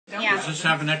Does this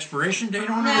have an expiration date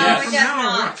on it? No, Yes. it does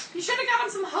not. You should have got him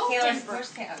some hope Taylor's paper.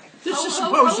 first okay. This is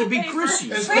supposed to be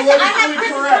Chrissy's. It's Chris, I have politically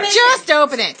Chris's correct. permission. Just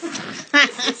open it.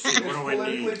 What do I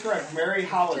Politically need? correct. Merry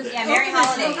holiday. Yeah, Merry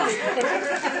Holidays.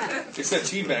 It's that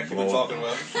tea-bag you've been talking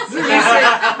about. It says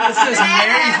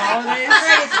Merry Holidays.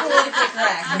 Right, it's politically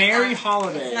correct. Merry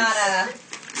Holidays. It's not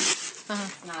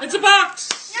a. It's a box.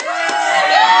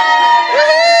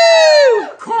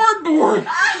 Cardboard!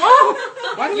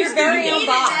 Why do we Your very own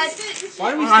box.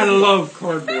 Why do we? I love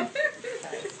cardboard.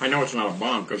 I know it's not a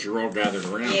bomb because you're all gathered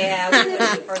around. Yeah, we need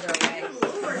to be further away.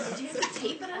 Did you have to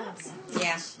tape it up?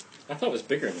 Yeah. I thought it was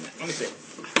bigger than that. Let me see.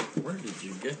 Where did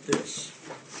you get this?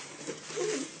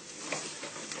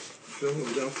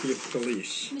 Philadelphia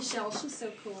Police. Michelle, she's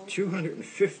so cool.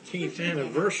 215th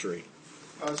anniversary.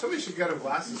 Somebody should get him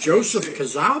glasses. Joseph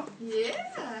Kazab?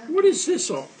 Yeah. What is this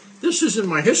all? This isn't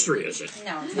my history, is it?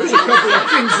 No, it's There's a not. couple of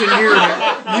things in here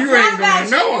that you ain't gonna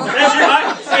know about. That's your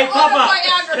hey Papa.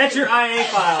 That's your IA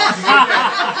file.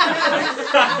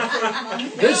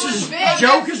 This is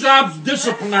Joe Kazab's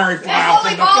disciplinary file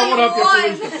from the Philadelphia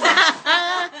Police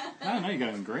Department. I know you got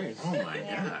it engraved. Oh my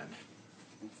God.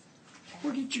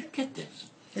 Where did you get this?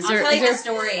 Is I'll tell you the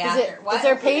story after. What? Is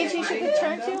there a page you should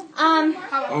turn to?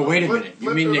 Oh, wait a minute.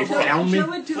 You mean they found me?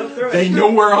 Show it to They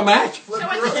know where I'm at? Show it to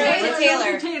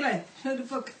Taylor. Taylor. Show the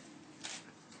book.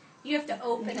 You have to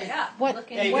open it up. What? Look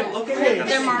Hey, at look at it.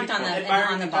 They're marked on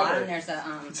the bottom. There's a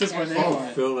It says my there's name a- on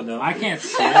it. Philadelphia. I can't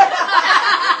see it.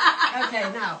 Okay,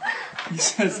 now. He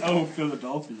says, "Oh,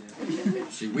 Philadelphia."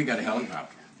 See, we got a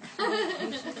helicopter.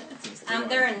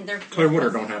 they're Clearwater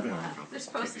don't have a helicopter. They're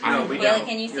supposed to I don't. be. We Really, don't.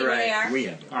 can you see You're where they right. are? We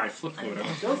have. All right, flip through it.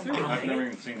 Go through it. I've never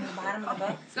even seen the it. bottom of the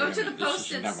book. Go to the This is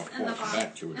post-its never in the falls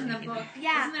back to it or in the anything. book.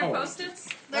 Yeah. Isn't there Oh. post-its?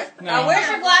 Oh, where's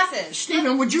your glasses?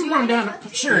 Stephen, would you run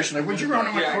down? Seriously, would you run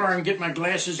to my car and get my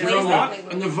glasses Wait, on wait.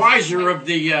 the visor of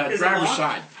the driver's locked?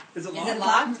 side? Is it Is it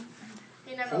locked?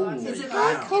 Holy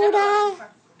Hi, Coda.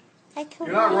 Hi,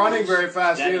 Coda. You're not running very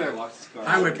fast either.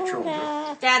 Highway Patrol.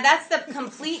 Coda. Dad, that's the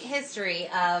complete history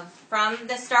of from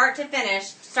the start to finish,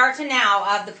 start to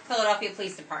now of the Philadelphia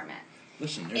Police Department.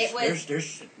 Listen, It was-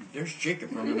 there's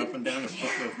Jacob running up and down the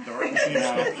foot of the darkness.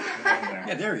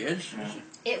 Yeah, there he is.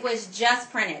 It was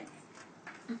just printed.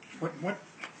 What?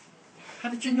 How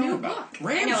did you know about it? I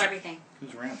Ramsey. know everything.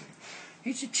 Who's Ramsey?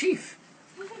 He's a chief.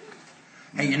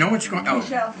 Hey, you know what's going? Oh,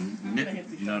 Michelle.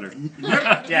 Nutter.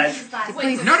 yeah,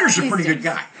 Please, Nutter's a please pretty do. good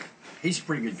guy. He's a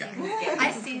pretty good guy.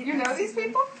 I see. You know these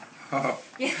people? Oh,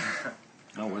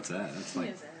 Oh, what's that? That's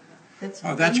like.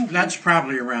 that's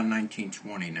probably around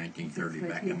 1920, 1930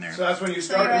 back in there. So that's when you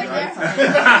started, right?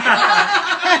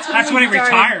 That's when he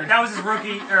retired. That was his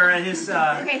rookie or his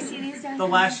Okay, see these down the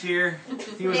last year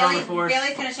he was on the force.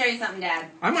 Bailey's gonna show you something, Dad.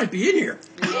 I might be in here.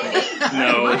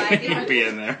 No, he'd be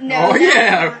in there. Oh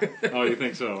yeah, Oh, you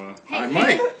think so? I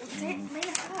might. Yeah,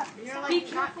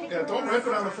 don't rip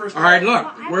it on the first. All right,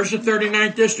 look. Where's the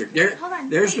 39th district?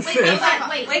 There's the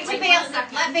 5th. Wait till Bailey,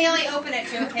 let Bailey open it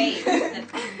to a page.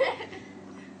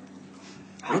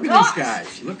 Look at these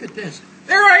guys. Look at this.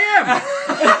 There I am.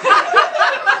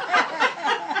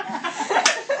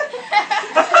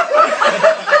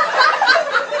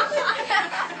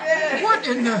 What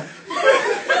in the?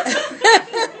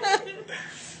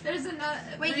 There's another.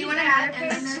 Wait, you want to add?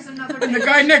 And then there's another. And the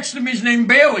guy next to me is named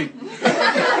Bailey.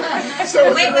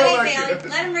 So Wait, Bailey.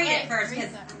 Let him read it first, because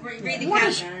read the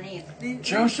caption underneath.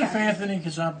 Joseph Anthony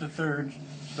Kazab III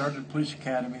started Police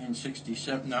Academy in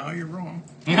 '67. No, you're wrong.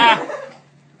 I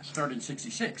started in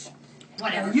 '66.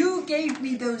 Whatever. You gave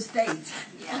me those dates.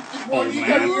 Well, you're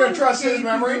gonna trust his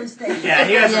memory. Yeah,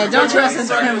 he has. Yeah, don't trust his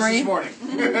Started this memory. morning.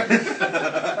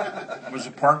 Was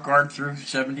a park guard through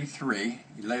 '73.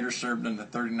 He later served in the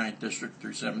 39th District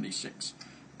through '76,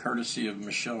 courtesy of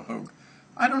Michelle Hogue.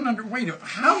 I don't wait.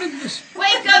 How did this?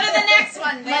 Wait, go to the next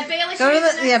one. Let Bailey show Go to you the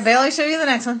the next yeah. Bailey, show you the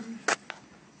next one.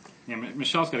 Yeah,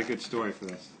 Michelle's got a good story for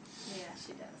this. Yeah,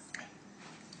 she does.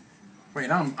 Wait,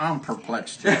 I'm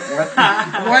perplexed here.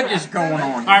 What is going on?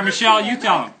 All right, Michelle, you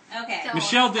tell him. Okay.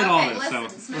 Michelle did all Okay, this, so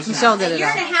listen, listen. Michelle A did it year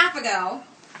and a all. half ago,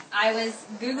 I was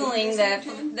Googling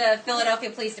the Philadelphia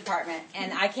Police Department,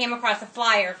 and I came across a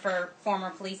flyer for former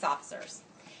police officers.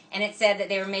 And it said that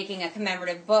they were making a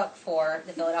commemorative book for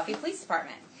the Philadelphia Police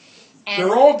Department. And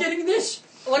They're all getting this?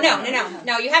 well,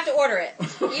 no, you have to order it.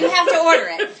 You have to order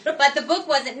it. But the book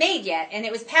wasn't made yet, and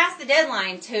it was past the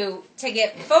deadline to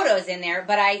get photos in there.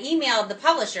 But I emailed the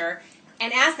publisher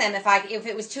and asked them if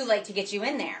it was too late to get you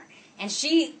in there, and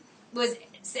she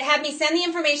had me send the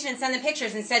information and send the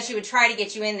pictures and said she would try to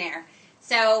get you in there.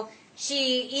 So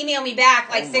she emailed me back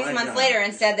like 6 months later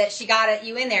and said that she got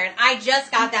you in there, and I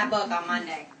just got that book on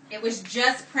Monday. It was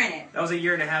just printed. That was a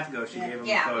year and a half ago. She gave him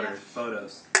Yeah.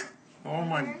 photos. All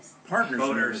my partners and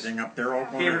Voters. everything up there all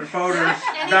Gave her going. photos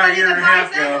about a Anybody year that and a half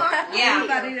buys them ago. or- Yeah.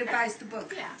 Anybody that buys the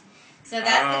book. Yeah. So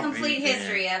that's Oh, the complete man.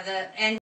 history of the and.